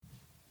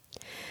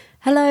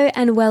Hello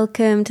and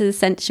welcome to the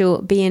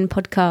Sensual Being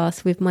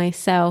podcast with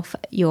myself,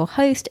 your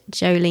host,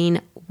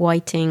 Jolene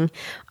Whiting.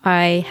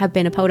 I have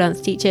been a pole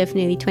dance teacher for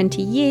nearly 20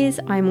 years.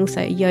 I'm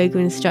also a yoga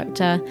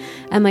instructor,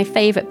 and my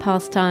favourite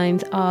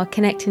pastimes are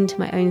connecting to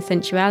my own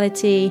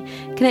sensuality,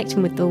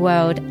 connecting with the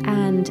world,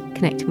 and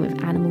connecting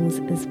with animals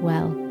as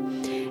well.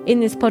 In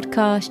this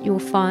podcast, you'll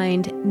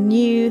find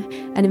new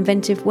and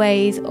inventive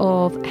ways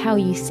of how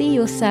you see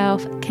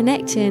yourself,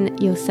 connecting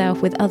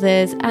yourself with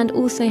others, and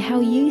also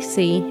how you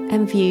see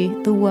and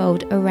view the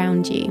world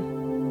around you.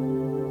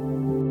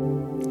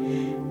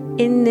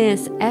 In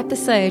this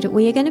episode,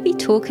 we are going to be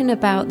talking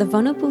about the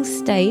vulnerable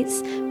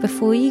states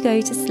before you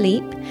go to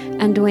sleep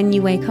and when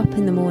you wake up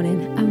in the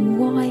morning, and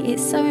why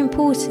it's so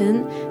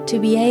important to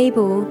be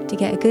able to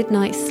get a good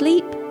night's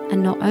sleep,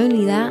 and not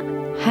only that,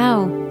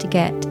 how to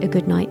get a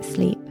good night's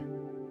sleep.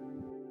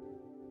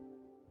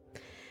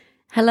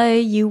 Hello,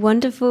 you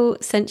wonderful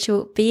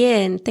sensual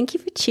being. Thank you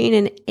for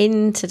tuning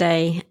in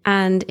today.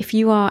 And if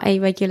you are a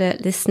regular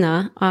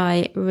listener,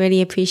 I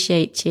really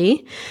appreciate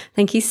you.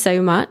 Thank you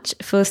so much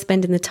for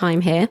spending the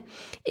time here.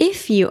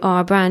 If you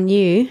are a brand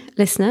new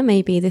listener,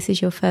 maybe this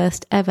is your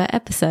first ever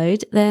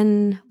episode,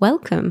 then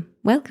welcome.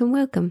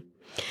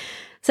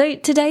 So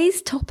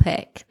today's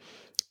topic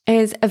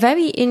is a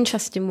very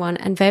interesting one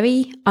and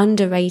very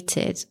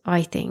underrated,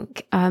 I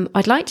think.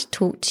 I'd like to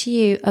talk to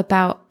you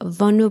about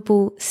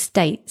vulnerable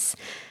states.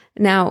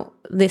 Now,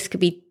 this could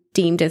be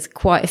deemed as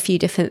quite a few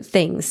different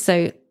things.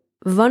 So,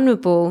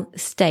 vulnerable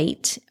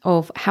state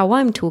of how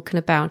I'm talking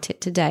about it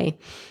today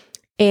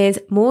is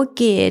more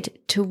geared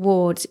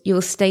towards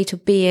your state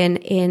of being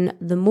in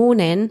the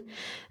morning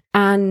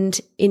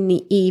and in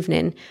the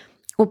evening.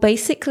 Or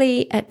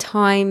basically at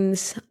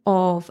times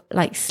of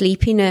like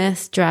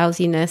sleepiness,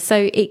 drowsiness.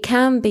 So it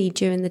can be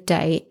during the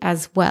day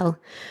as well,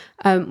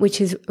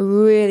 which is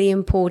really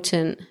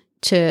important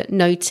to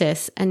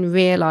notice and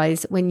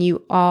realize when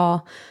you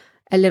are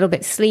a little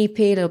bit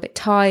sleepy, a little bit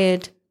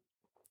tired,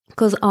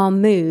 because our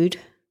mood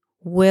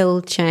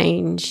will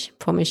change.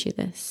 Promise you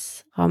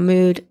this. Our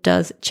mood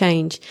does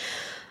change.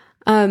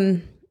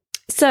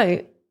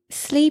 So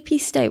sleepy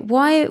state.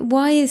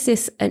 Why is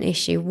this an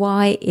issue?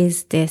 Why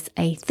is this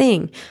a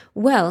thing?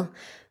 Well,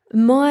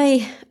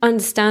 my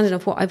understanding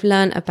of what I've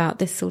learned about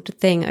this sort of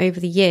thing over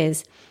the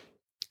years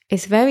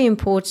is very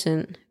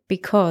important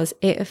because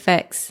it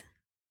affects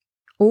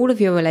all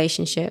of your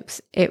relationships.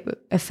 It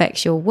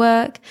affects your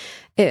work.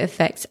 It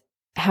affects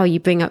how you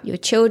bring up your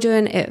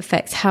children. It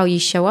affects how you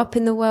show up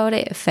in the world.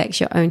 It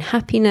affects your own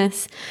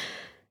happiness.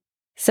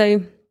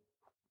 So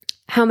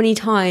how many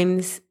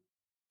times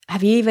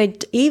have you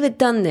either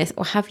done this,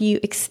 or have you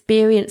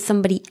experienced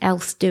somebody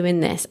else doing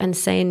this and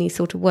saying these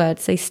sort of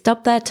words? They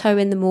stub their toe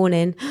in the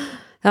morning,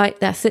 like,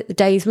 that's it, the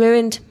day's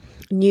ruined.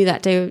 Knew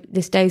that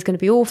this day is going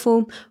to be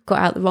awful. Got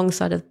out the wrong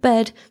side of the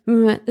bed.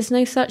 There's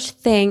no such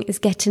thing as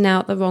getting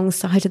out the wrong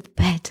side of the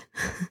bed.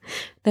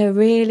 There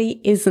really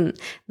isn't.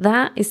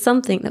 That is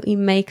something that we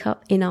make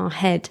up in our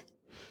head.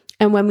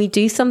 And when we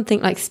do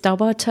something like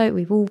stub our toe,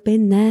 we've all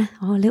been there,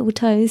 our little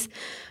toes.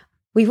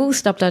 We've all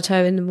stubbed our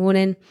toe in the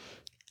morning.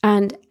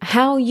 And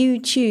how you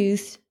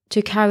choose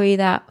to carry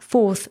that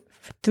forth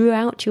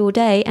throughout your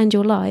day and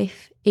your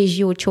life is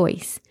your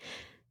choice.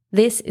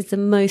 This is the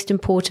most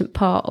important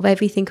part of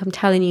everything I'm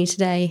telling you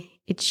today.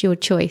 It's your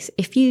choice.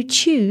 If you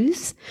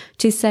choose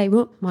to say,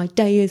 well, my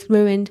day is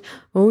ruined,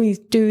 I always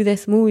do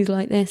this, I'm always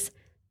like this,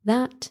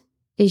 that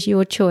is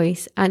your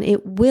choice, and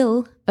it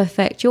will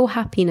affect your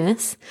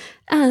happiness.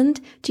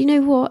 And do you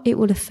know what? It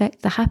will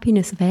affect the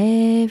happiness of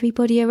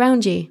everybody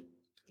around you.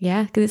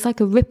 Yeah, because it's like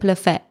a ripple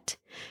effect.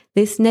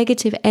 This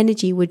negative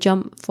energy would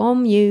jump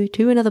from you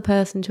to another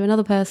person, to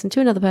another person, to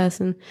another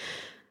person.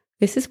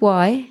 This is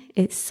why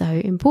it's so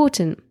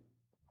important.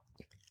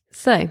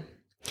 So,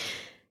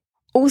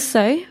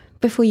 also,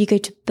 before you go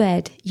to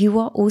bed, you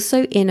are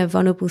also in a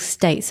vulnerable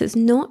state. So it's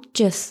not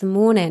just the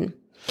morning.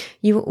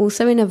 You are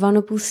also in a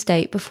vulnerable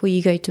state before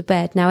you go to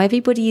bed. Now,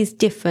 everybody is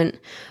different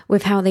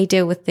with how they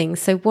deal with things.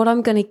 So what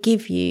I'm going to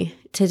give you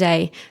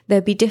today,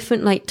 there'll be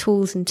different like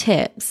tools and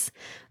tips,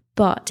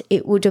 but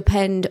it will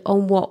depend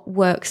on what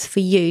works for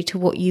you to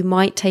what you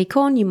might take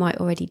on. You might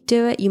already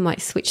do it. You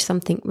might switch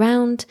something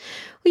round,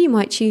 or you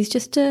might choose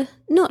just to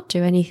not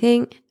do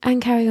anything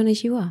and carry on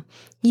as you are.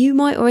 You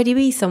might already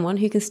be someone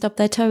who can stub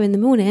their toe in the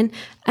morning,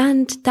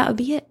 and that would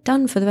be it,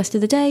 done for the rest of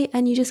the day,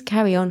 and you just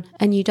carry on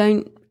and you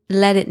don't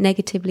let it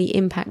negatively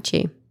impact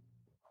you.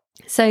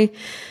 So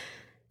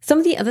some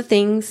of the other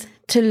things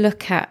to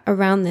look at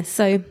around this.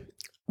 So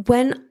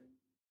we're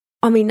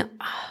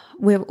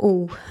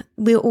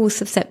all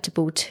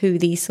susceptible to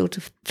these sort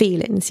of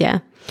feelings, yeah.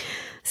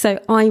 So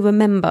I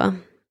remember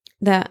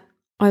that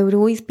I would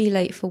always be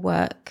late for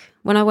work.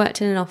 When I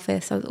worked in an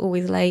office, I was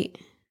always late,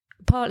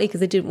 partly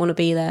because I didn't want to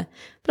be there,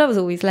 but I was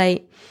always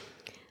late.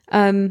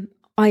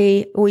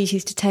 I always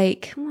used to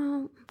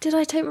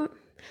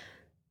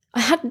I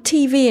had a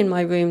TV in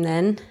my room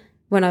then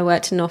when I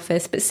worked in an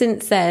office, but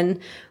since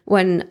then,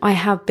 when I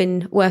have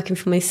been working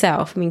for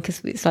myself, because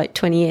it's like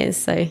 20 years,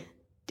 so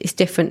it's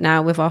different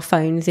now with our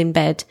phones in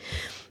bed.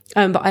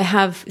 But I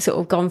have sort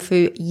of gone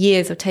through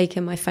years of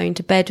taking my phone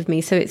to bed with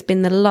me. So it's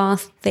been the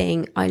last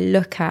thing I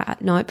look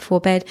at night before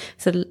bed.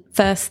 So the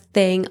first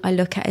thing I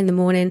look at in the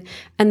morning,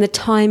 and the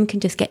time can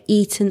just get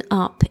eaten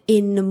up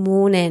in the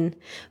morning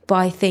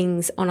by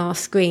things on our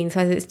screens,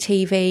 whether it's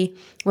TV,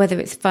 whether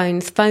it's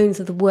phones. Phones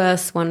are the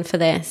worst one for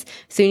this.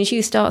 As soon as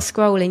you start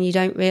scrolling, you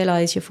don't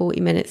realize you're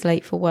 40 minutes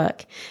late for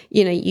work.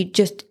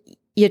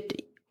 Your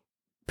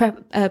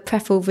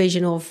peripheral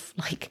vision of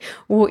like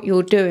what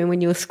you're doing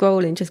when you're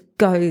scrolling just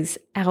goes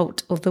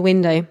out of the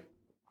window.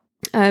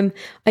 I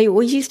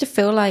always used to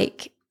feel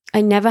like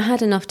I never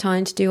had enough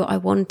time to do what I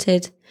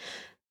wanted.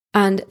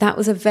 And that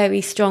was a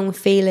very strong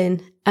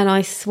feeling. And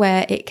I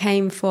swear it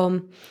came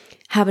from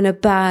having a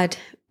bad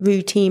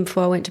routine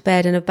before I went to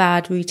bed and a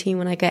bad routine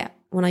when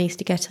I used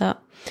to get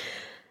up.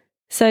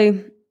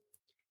 So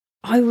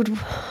I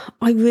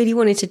really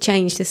wanted to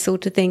change this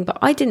sort of thing, but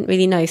I didn't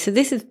really know. So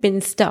this has been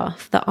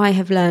stuff that I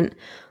have learned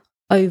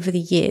over the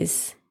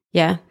years.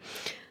 Yeah.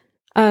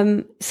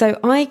 So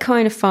I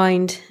kind of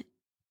find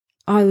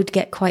I would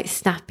get quite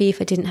snappy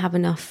if I didn't have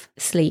enough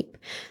sleep.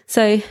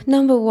 So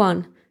number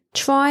one,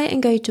 try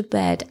and go to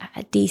bed at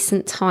a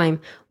decent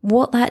time.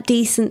 What that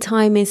decent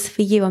time is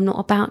for you, I'm not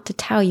about to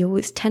tell you.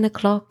 It's 10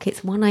 o'clock,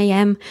 it's 1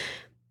 a.m.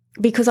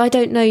 Because I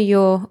don't know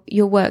your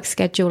work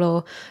schedule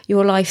or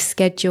your life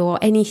schedule or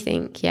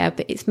anything, yeah,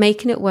 but it's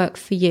making it work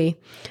for you.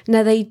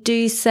 Now, they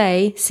do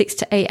say 6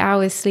 to 8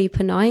 hours sleep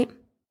a night.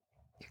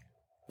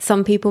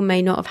 Some people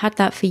may not have had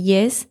that for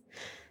years.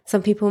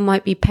 Some people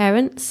might be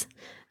parents,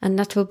 and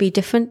that will be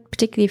different,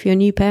 particularly if you're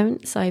new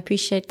parents. I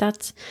appreciate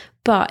that.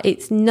 But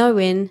it's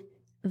knowing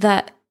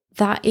that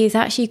that is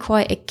actually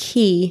quite a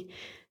key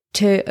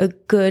to a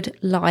good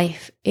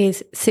life,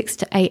 is 6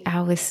 to 8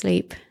 hours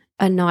sleep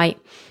a night.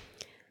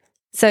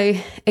 So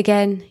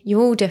again,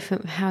 you're all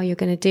different with how you're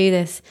going to do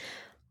this.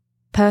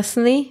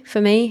 Personally, for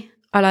me,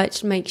 I like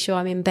to make sure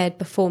I'm in bed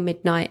before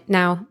midnight.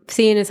 Now,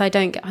 seeing as I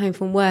don't get home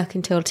from work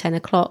until 10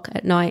 o'clock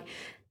at night,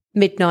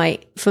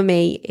 midnight for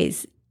me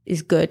is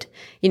good.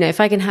 You know, if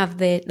I can have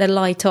the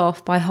light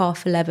off by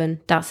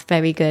 11:30, that's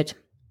very good.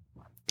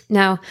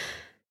 Now,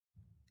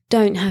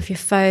 don't have your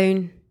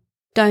phone.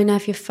 Don't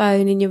have your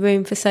phone in your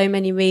room for so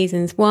many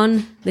reasons.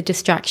 One, the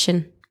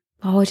distraction.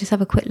 Oh, I'll just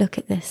have a quick look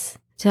at this.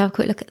 To have a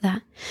quick look at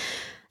that.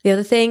 The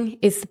other thing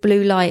is the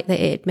blue light that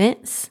it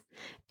emits.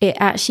 It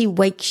actually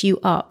wakes you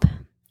up.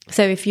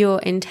 So if you're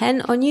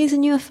intent on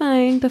using your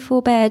phone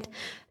before bed,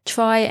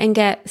 try and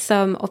get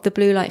some of the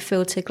blue light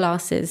filter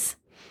glasses.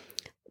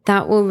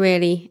 That will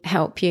really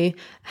help you.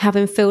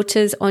 Having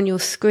filters on your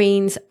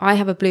screens. I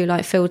have a blue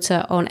light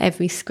filter on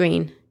every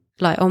screen,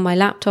 like on my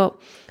laptop,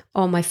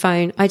 on my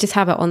phone. I just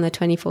have it on there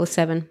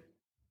 24/7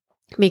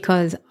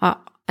 because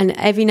and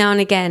every now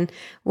and again,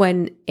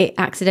 when it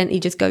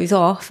accidentally just goes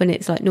off and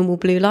it's like normal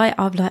blue light,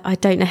 I'm like, I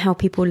don't know how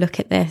people look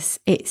at this.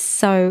 It's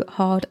so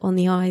hard on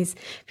the eyes.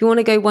 If you want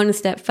to go one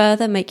step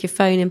further, make your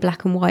phone in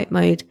black and white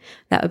mode.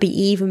 That would be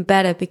even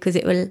better because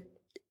it will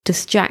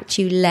distract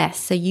you less.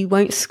 So you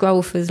won't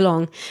scroll for as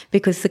long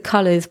because the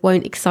colours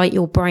won't excite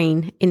your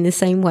brain in the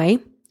same way.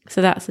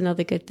 So that's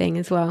another good thing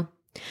as well.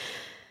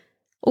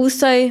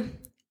 Also,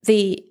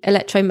 the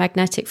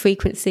electromagnetic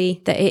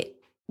frequency that it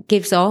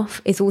gives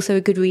off is also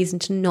a good reason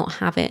to not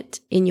have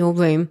it in your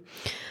room.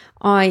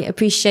 I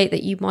appreciate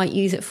that you might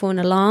use it for an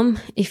alarm.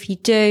 If you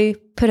do,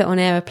 put it on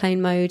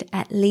airplane mode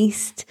at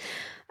least,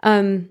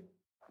 or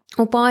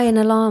buy an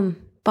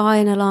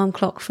alarm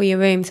clock for your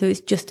room so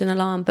it's just an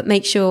alarm, but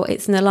make sure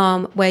it's an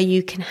alarm where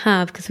you can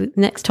have, because the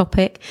next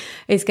topic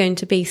is going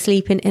to be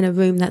sleeping in a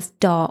room that's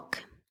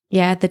dark.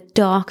 Yeah, the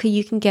darker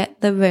you can get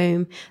the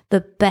room,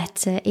 the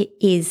better it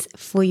is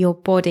for your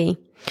body.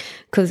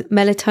 Because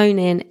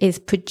melatonin is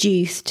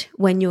produced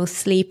when you're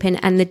sleeping,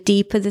 and the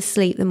deeper the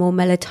sleep, the more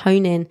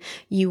melatonin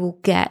you will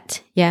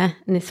get. Yeah.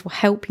 And this will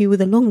help you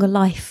with a longer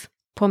life.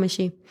 Promise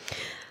you.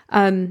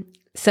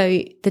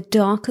 So the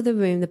darker the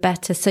room, the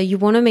better. So you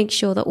want to make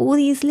sure that all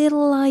these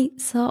little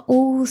lights are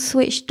all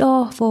switched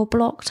off or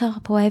blocked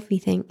up or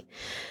everything.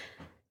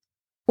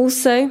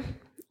 Also,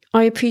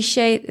 I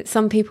appreciate that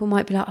some people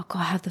might be like, I've got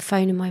to have the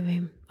phone in my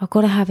room. I've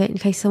got to have it in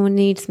case someone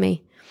needs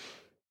me.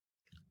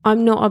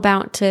 I'm not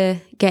about to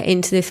get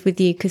into this with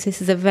you because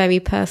this is a very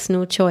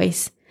personal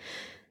choice.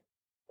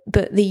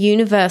 But the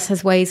universe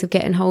has ways of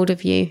getting hold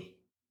of you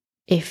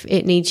if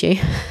it needs you.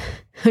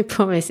 I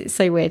promise, it's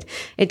so weird.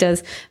 It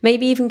does.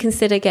 Maybe even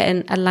consider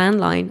getting a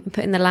landline and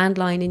putting the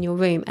landline in your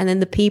room. And then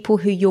the people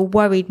who you're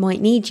worried might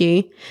need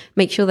you,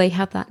 make sure they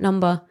have that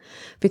number,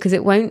 because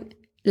it won't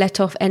let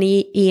off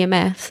any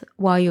EMF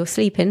while you're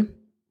sleeping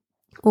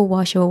or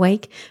whilst you're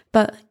awake,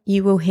 but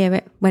you will hear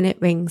it when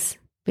it rings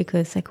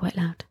because they're quite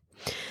loud.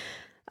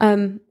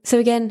 So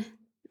again,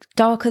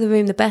 darker the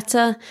room, the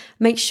better.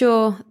 Make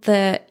sure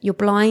that your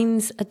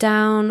blinds are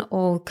down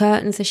or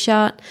curtains are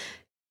shut,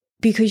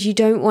 because you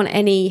don't want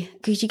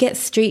because you get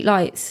street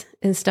lights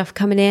and stuff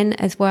coming in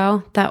as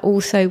well. That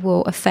also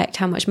will affect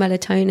how much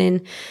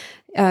melatonin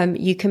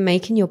you can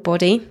make in your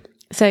body.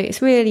 So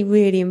it's really,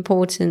 really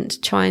important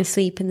to try and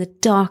sleep in the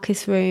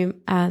darkest room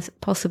as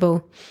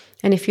possible.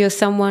 And if you're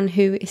someone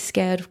who is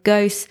scared of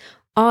ghosts,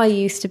 I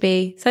used to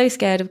be so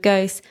scared of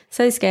ghosts,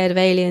 so scared of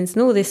aliens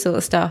and all this sort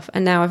of stuff.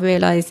 And now I've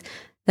realised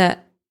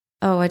that,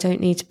 oh, I don't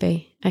need to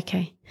be.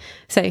 Okay.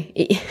 So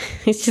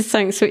it's just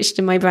something switched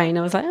in my brain.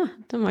 I was like, oh,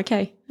 I'm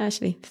okay.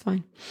 Actually, it's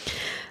fine.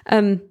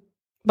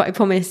 But I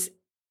promise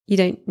you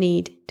don't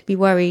need to be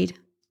worried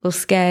or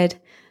scared.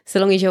 So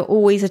long as you're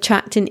always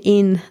attracting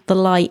in the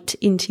light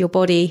into your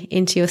body,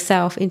 into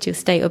yourself, into your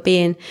state of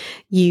being,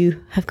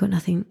 you have got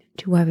nothing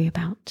to worry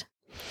about.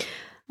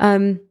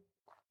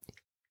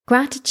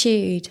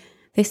 Gratitude.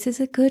 This is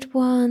a good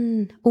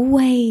one.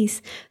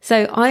 Always.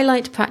 So I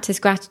like to practice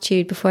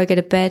gratitude before I go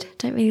to bed. I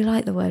don't really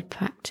like the word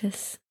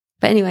practice.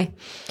 But anyway,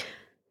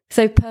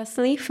 so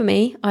personally for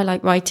me, I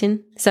like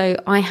writing. So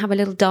I have a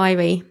little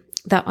diary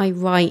that I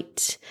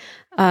write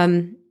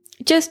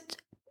just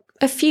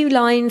a few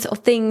lines of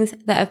things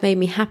that have made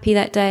me happy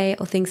that day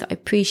or things that I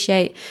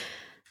appreciate.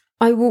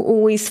 I will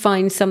always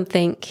find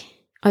something.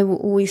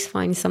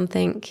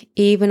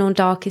 Even on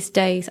darkest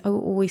days, I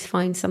will always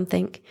find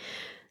something.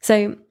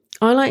 So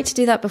I like to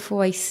do that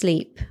before I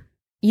sleep.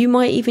 You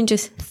might even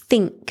just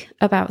think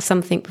about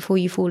something before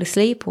you fall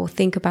asleep, or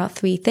think about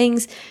 3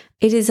 things.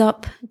 It is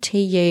up to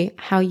you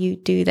how you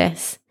do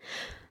this.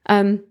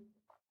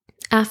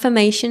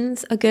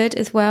 Affirmations are good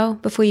as well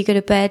before you go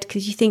to bed,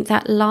 because you think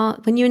that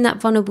when you're in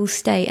that vulnerable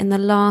state and the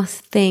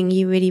last thing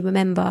you really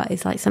remember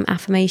is like some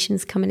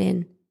affirmations coming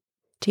in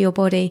to your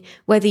body,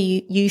 whether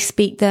you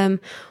speak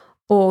them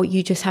or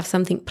you just have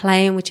something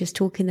playing which is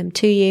talking them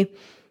to you.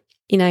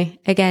 You know,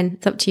 again,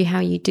 it's up to you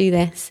how you do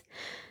this.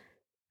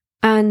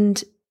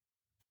 And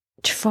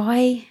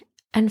try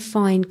and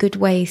find good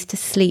ways to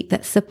sleep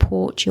that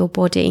support your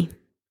body.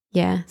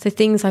 Yeah, so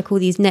things like all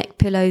these neck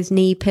pillows,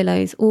 knee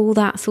pillows, all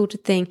that sort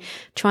of thing.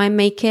 Try and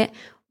make it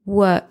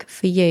work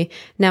for you.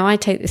 Now, I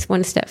take this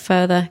one step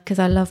further because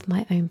I love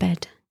my own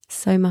bed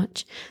so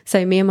much.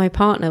 So me and my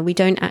partner, we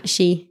don't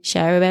actually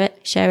share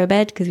a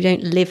bed because we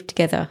don't live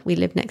together. We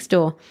live next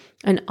door.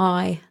 And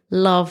I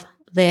love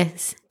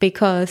this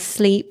because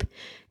sleep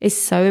is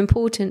so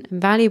important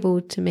and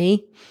valuable to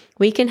me.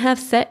 We can have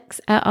sex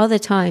at other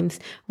times.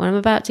 When I'm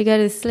about to go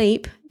to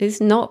sleep,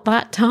 it's not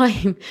that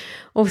time.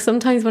 Or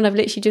sometimes when I've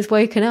literally just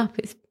woken up,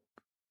 it's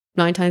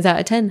 9 times out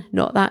of 10,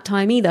 not that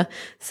time either.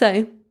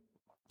 So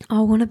I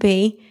want to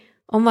be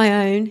on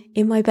my own,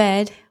 in my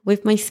bed,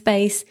 with my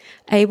space,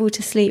 able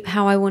to sleep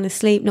how I want to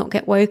sleep, not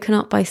get woken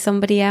up by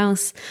somebody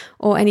else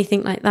or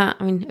anything like that.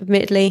 I mean,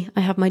 admittedly, I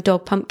have my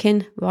dog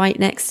Pumpkin right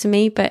next to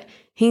me, but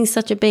he's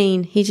such a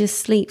bean. He just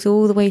sleeps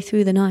all the way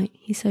through the night.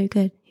 He's so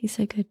good.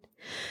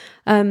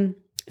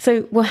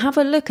 So we'll have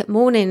a look at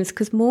mornings,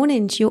 because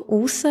mornings you're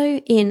also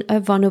in a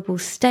vulnerable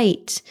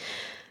state.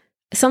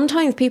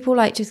 Sometimes people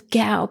like just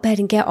get out of bed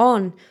and get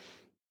on.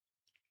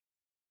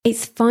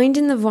 It's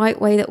finding the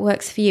right way that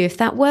works for you. If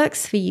that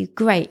works for you,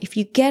 great. If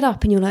you get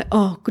up and you're like,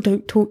 oh,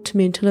 don't talk to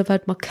me until I've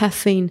had my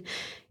caffeine,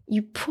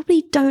 you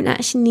probably don't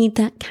actually need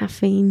that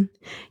caffeine.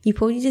 You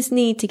probably just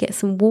need to get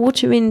some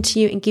water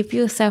into you and give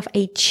yourself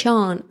a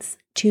chance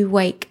to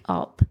wake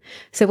up.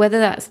 So whether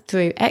that's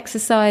through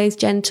exercise,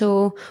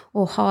 gentle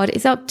or hard,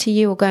 it's up to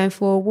you, or going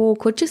for a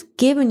walk, or just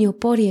giving your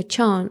body a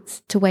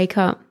chance to wake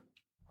up.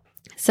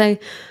 So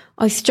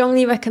I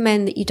strongly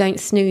recommend that you don't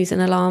snooze an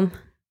alarm.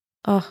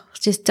 Oh,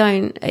 just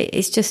don't.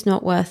 It's just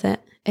not worth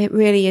it. It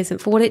really isn't.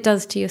 For what it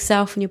does to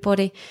yourself and your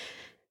body.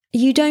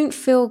 You don't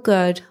feel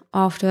good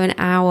after an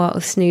hour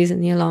of snoozing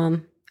the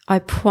alarm. I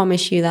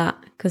promise you that,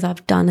 because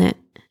I've done it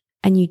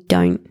and you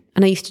don't.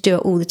 And I used to do it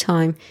all the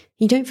time.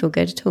 You don't feel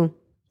good at all.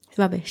 It's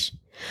rubbish.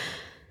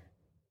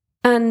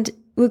 And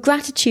with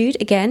gratitude,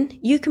 again,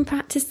 you can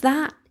practice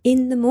that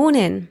in the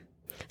morning.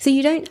 So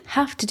you don't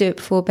have to do it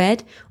before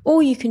bed,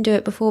 or you can do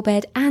it before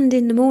bed and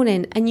in the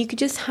morning. And you could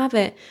just have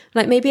it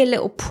like maybe a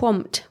little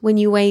prompt when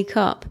you wake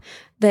up.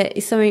 There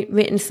is something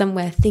written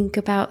somewhere. Think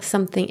about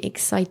something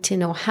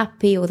exciting or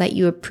happy or that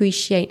you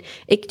appreciate.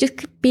 It just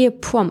could be a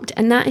prompt.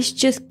 And that is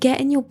just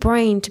getting your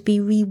brain to be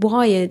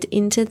rewired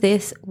into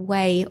this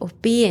way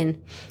of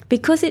being.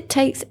 Because it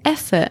takes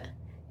effort.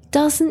 It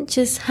doesn't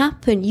just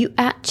happen. You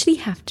actually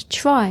have to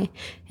try.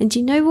 And do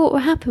you know what will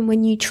happen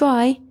when you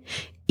try?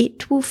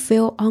 It will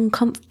feel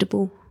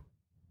uncomfortable.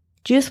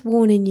 Just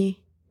warning you.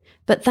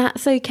 But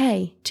that's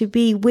okay to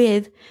be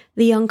with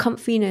the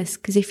uncomfiness,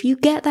 because if you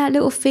get that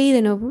little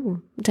feeling of,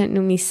 oh, I don't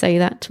normally say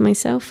that to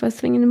myself first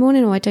thing in the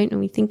morning, or I don't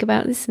normally think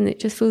about this and it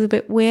just feels a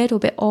bit weird or a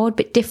bit odd, a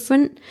bit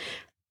different,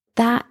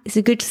 that is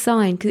a good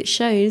sign, because it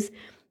shows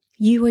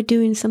you are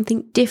doing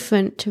something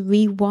different to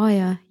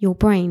rewire your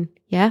brain.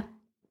 Yeah?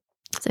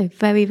 So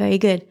very, very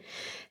good.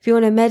 If you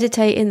want to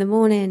meditate in the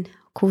morning,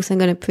 of course I'm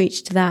going to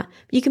preach to that.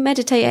 But you can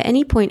meditate at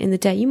any point in the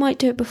day. You might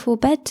do it before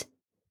bed,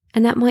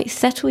 and that might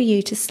settle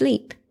you to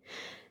sleep.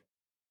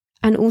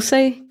 And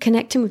also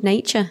connecting with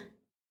nature.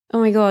 Oh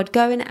my God,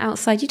 going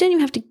outside. You don't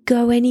even have to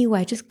go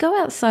anywhere. Just go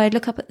outside,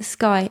 look up at the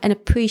sky and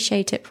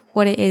appreciate it for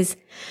what it is.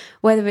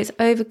 Whether it's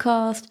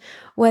overcast,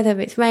 whether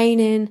it's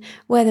raining,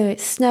 whether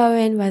it's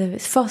snowing, whether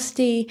it's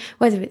frosty,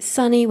 whether it's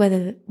sunny,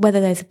 whether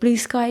there's a blue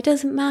sky, it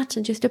doesn't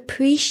matter. Just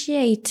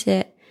appreciate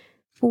it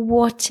for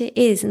what it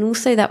is. And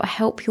also that will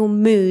help your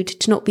mood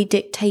to not be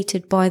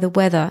dictated by the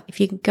weather.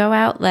 If you can go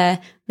out there,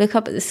 look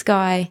up at the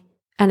sky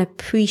and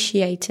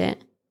appreciate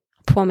it,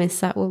 I promise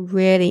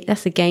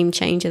that's a game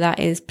changer. That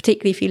is,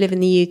 particularly if you live in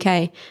the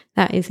UK,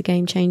 that is a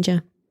game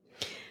changer.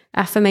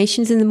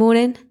 Affirmations in the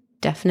morning,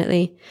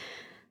 definitely.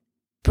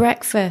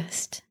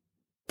 Breakfast.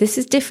 This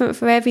is different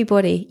for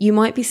everybody. You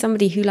might be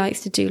somebody who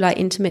likes to do like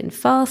intermittent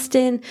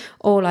fasting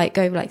or like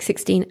go like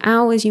 16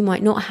 hours. You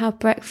might not have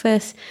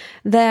breakfast.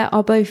 There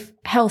are both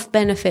health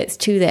benefits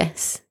to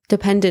this,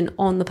 dependent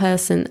on the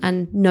person,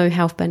 and no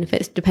health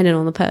benefits depending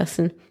on the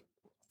person.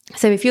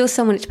 So if you're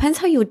someone, it depends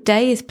how your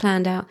day is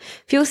planned out.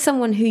 If you're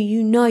someone who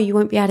you know you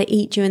won't be able to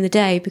eat during the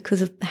day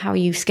because of how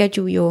you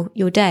schedule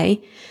your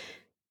day,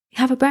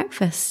 have a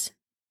breakfast.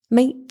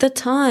 Make the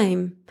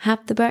time.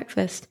 Have the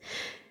breakfast.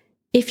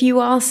 If you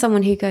are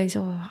someone who goes,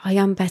 oh, I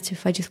am better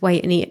if I just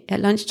wait and eat at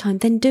lunchtime,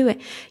 then do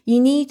it.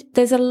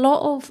 There's a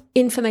lot of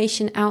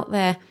information out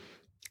there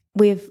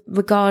with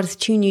regards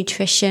to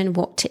nutrition,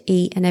 what to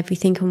eat and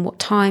everything, and what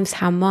times,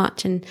 how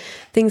much, and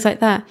things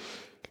like that.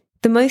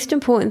 The most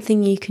important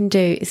thing you can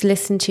do is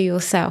listen to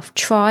yourself.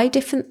 Try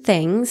different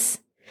things,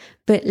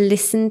 but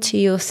listen to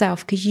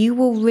yourself, because you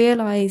will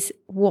realize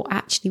what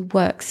actually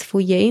works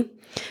for you.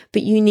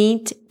 But you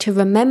need to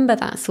remember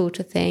that sort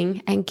of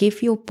thing and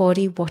give your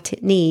body what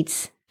it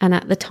needs and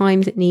at the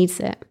times it needs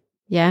it.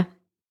 Yeah.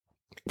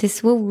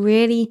 This will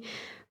really,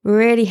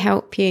 really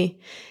help you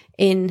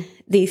in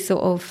these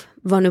sort of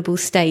vulnerable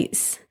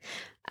states.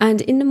 And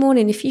in the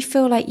morning, if you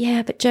feel like,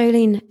 yeah, but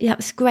Jolene, that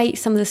was great,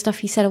 some of the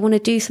stuff you said, I want to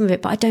do some of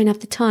it, but I don't have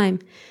the time,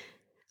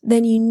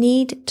 then you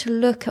need to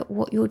look at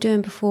what you're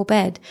doing before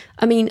bed.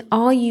 I mean,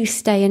 are you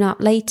staying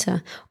up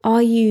later?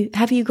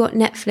 Have you got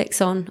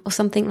Netflix on or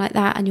something like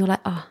that? And you're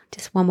like, oh,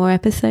 just one more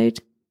episode,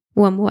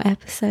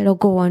 or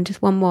go on, just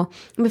one more.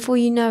 And before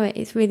you know it,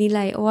 it's really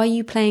late. Or are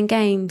you playing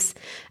games?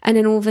 And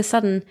then all of a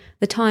sudden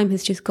the time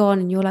has just gone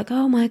and you're like,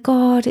 oh my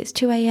God, it's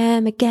 2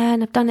 a.m.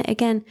 again. I've done it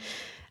again.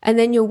 And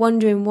then you're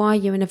wondering why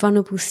you're in a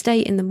vulnerable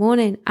state in the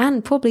morning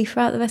and probably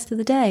throughout the rest of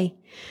the day.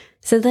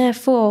 So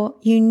therefore,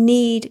 you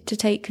need to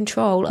take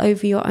control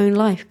over your own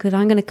life, because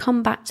I'm going to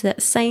come back to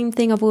that same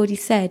thing I've already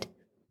said.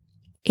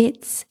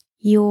 It's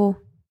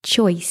your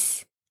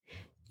choice.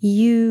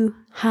 You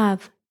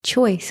have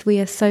choice. We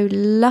are so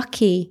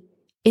lucky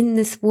in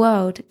this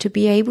world to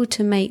be able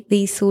to make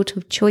these sort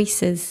of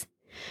choices.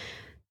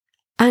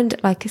 And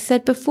like I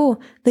said before,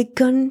 they're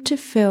going to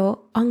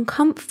feel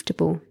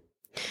uncomfortable.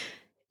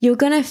 You're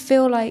going to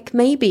feel like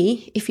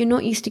maybe if you're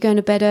not used to going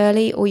to bed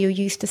early, or you're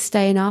used to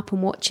staying up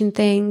and watching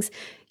things,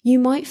 you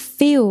might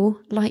feel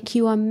like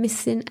you are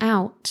missing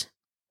out.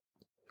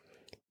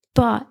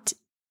 But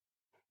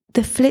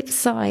the flip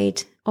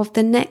side of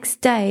the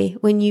next day,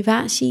 when you've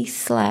actually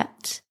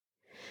slept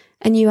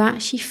and you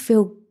actually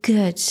feel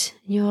good,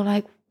 you're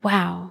like,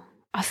 wow,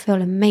 I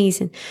feel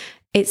amazing.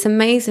 It's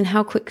amazing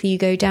how quickly you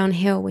go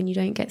downhill when you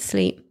don't get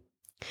sleep.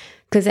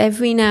 Because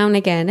every now and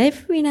again,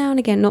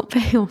 not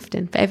very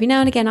often, but every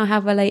now and again I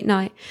have a late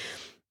night,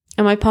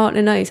 and my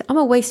partner knows I'm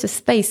a waste of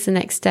space the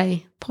next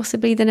day,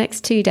 possibly the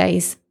next 2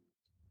 days,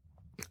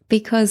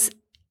 because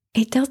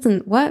it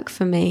doesn't work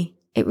for me.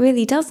 It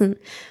really doesn't.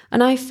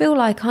 And I feel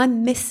like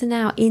I'm missing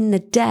out in the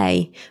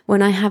day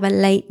when I have a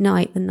late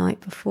night the night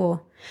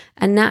before.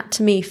 And that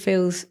to me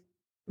feels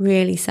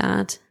really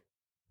sad,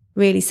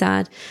 really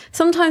sad.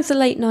 Sometimes the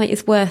late night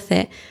is worth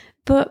it,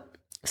 but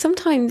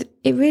sometimes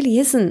it really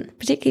isn't,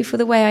 particularly for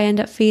the way I end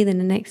up feeling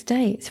the next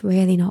day. It's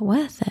really not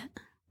worth it.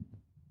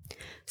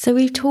 So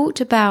we've talked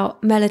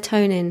about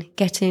melatonin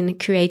getting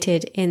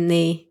created in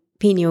the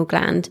pineal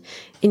gland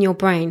in your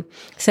brain.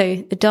 So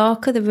the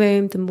darker the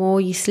room, the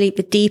more you sleep,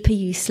 the deeper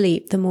you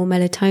sleep, the more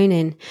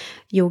melatonin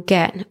you'll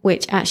get,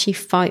 which actually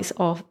fights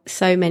off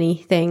so many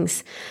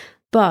things.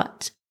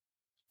 But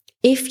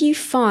if you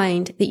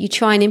find that you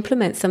try and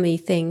implement some of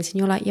these things and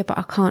you're like, yeah, but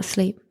I can't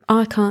sleep.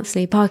 For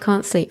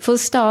the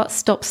start,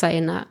 stop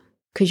saying that,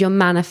 because you're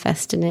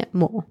manifesting it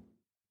more.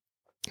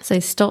 So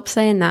stop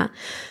saying that.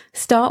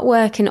 Start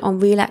working on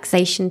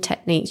relaxation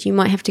techniques. You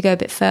might have to go a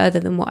bit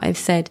further than what I've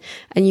said,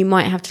 and you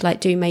might have to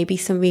do maybe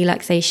some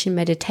relaxation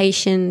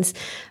meditations.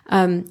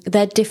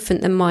 They're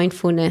different than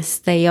mindfulness.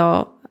 They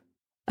are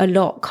a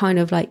lot kind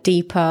of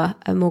deeper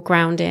and more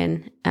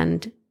grounding,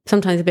 and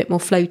sometimes a bit more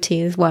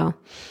floaty as well.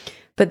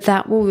 But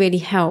that will really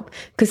help,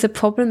 because the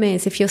problem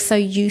is, if you're so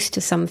used to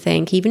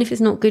something, even if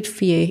it's not good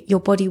for you, your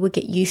body will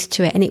get used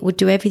to it and it will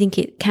do everything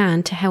it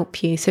can to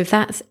help you. So if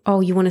that's,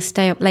 you want to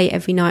stay up late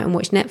every night and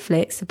watch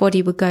Netflix, the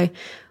body will go,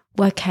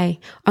 well, okay,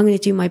 I'm going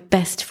to do my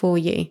best for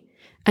you.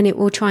 And it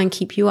will try and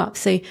keep you up.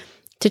 So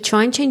to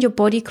try and change your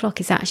body clock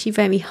is actually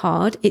very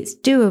hard. It's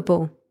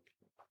doable,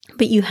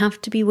 but you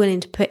have to be willing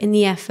to put in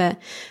the effort.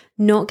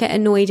 Not get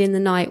annoyed in the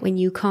night when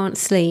you can't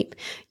sleep.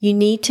 You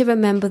need to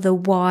remember the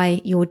why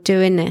you're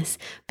doing this,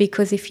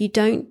 because if you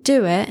don't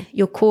do it,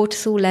 your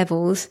cortisol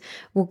levels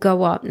will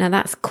go up.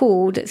 Now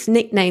it's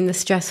nicknamed the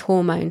stress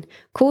hormone.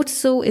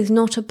 Cortisol is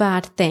not a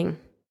bad thing.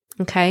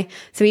 Okay,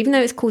 so even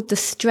though it's called the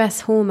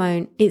stress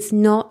hormone, it's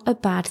not a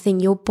bad thing.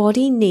 Your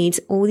body needs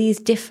all these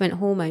different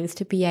hormones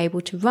to be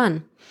able to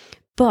run.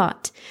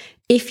 But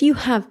if you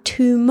have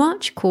too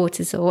much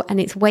cortisol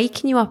and it's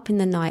waking you up in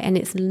the night and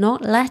it's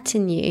not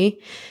letting you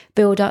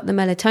build up the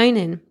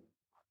melatonin,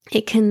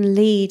 it can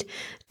lead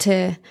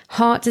to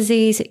heart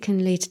disease, it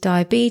can lead to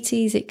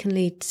diabetes, it can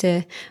lead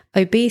to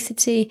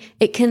obesity,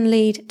 it can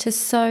lead to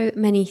so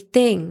many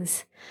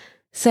things.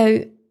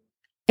 So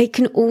it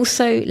can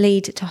also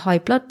lead to high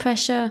blood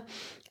pressure,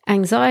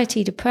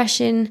 anxiety,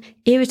 depression,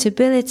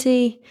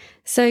 irritability.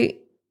 So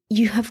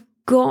you have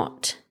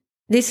got,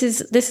 this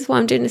is why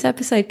I'm doing this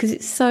episode, because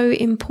it's so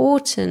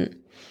important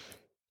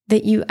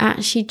that you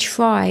actually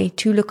try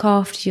to look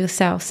after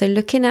yourself. So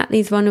looking at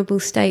these vulnerable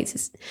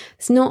states,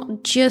 it's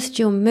not just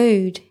your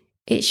mood,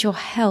 it's your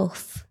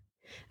health.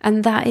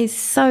 And that is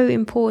so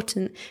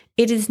important.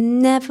 It has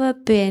never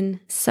been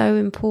so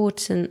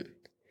important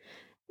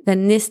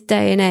than this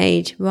day and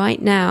age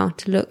right now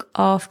to look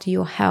after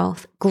your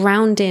health.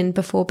 Grounding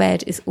before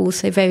bed is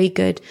also very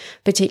good,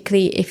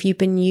 particularly if you've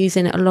been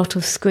using a lot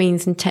of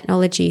screens and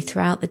technology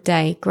throughout the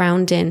day.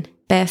 Grounding,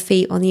 bare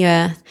feet on the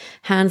earth,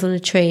 hands on a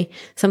tree,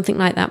 something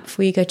like that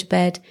before you go to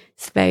bed.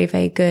 It's very,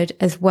 very good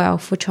as well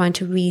for trying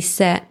to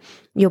reset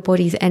your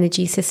body's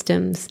energy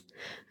systems.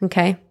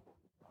 Okay.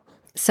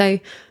 So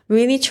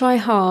really try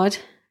hard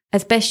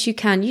as best you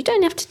can. You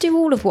don't have to do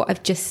all of what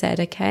I've just said.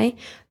 Okay.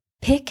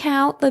 Pick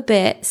out the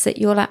bits that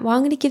you're like, well,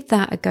 I'm going to give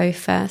that a go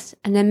first,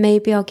 and then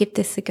maybe I'll give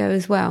this a go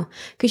as well.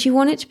 Because you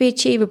want it to be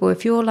achievable.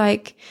 If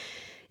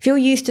you're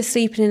used to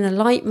sleeping in a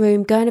light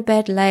room, going to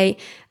bed late,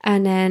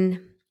 and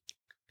then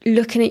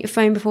looking at your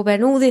phone before bed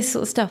and all this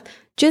sort of stuff,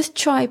 just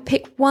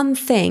pick one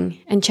thing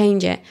and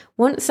change it.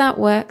 Once that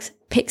works,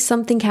 pick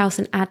something else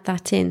and add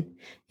that in.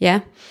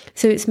 Yeah.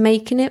 So it's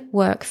making it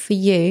work for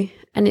you.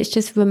 And it's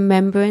just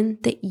remembering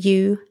that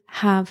you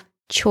have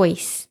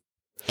choice.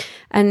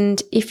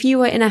 And if you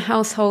are in a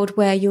household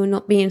where you're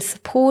not being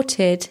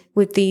supported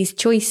with these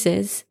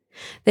choices,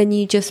 then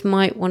you just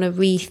might want to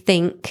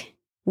rethink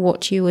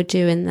what you are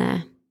doing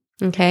there.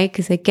 Okay?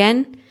 Because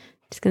again,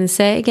 just going to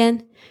say it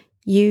again,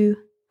 you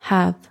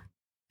have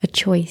a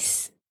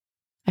choice.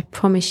 I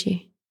promise you.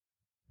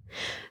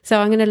 So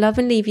I'm going to love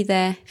and leave you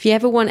there. If you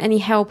ever want any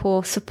help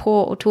or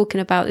support or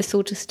talking about this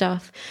sort of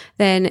stuff,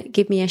 then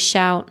give me a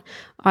shout.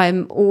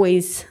 I'm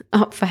always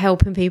up for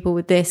helping people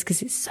with this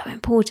because it's so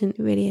important.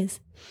 It really is.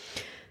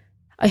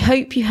 I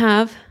hope you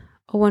have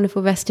a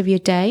wonderful rest of your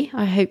day.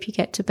 I hope you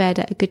get to bed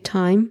at a good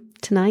time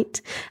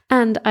tonight.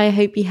 And I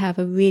hope you have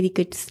a really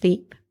good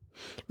sleep.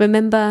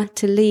 Remember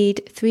to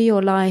lead through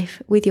your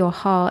life with your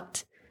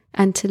heart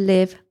and to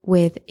live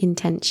with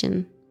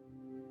intention.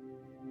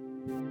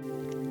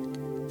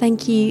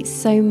 Thank you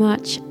so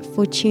much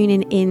for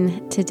tuning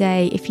in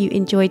today. If you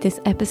enjoyed this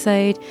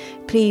episode,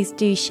 please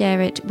do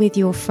share it with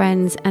your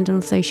friends and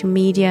on social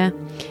media.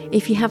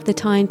 If you have the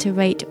time to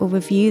rate or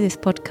review this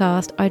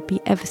podcast, I'd be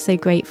ever so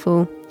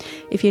grateful.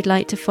 If you'd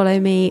like to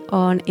follow me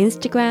on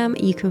Instagram,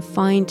 you can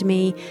find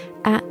me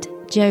at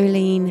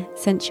Jolene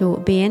Sensual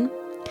Being.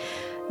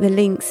 The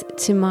links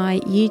to my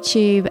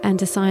YouTube and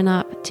to sign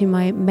up to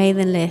my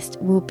mailing list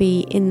will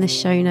be in the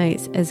show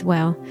notes as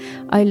well.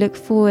 I look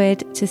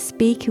forward to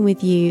speaking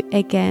with you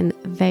again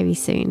very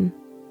soon.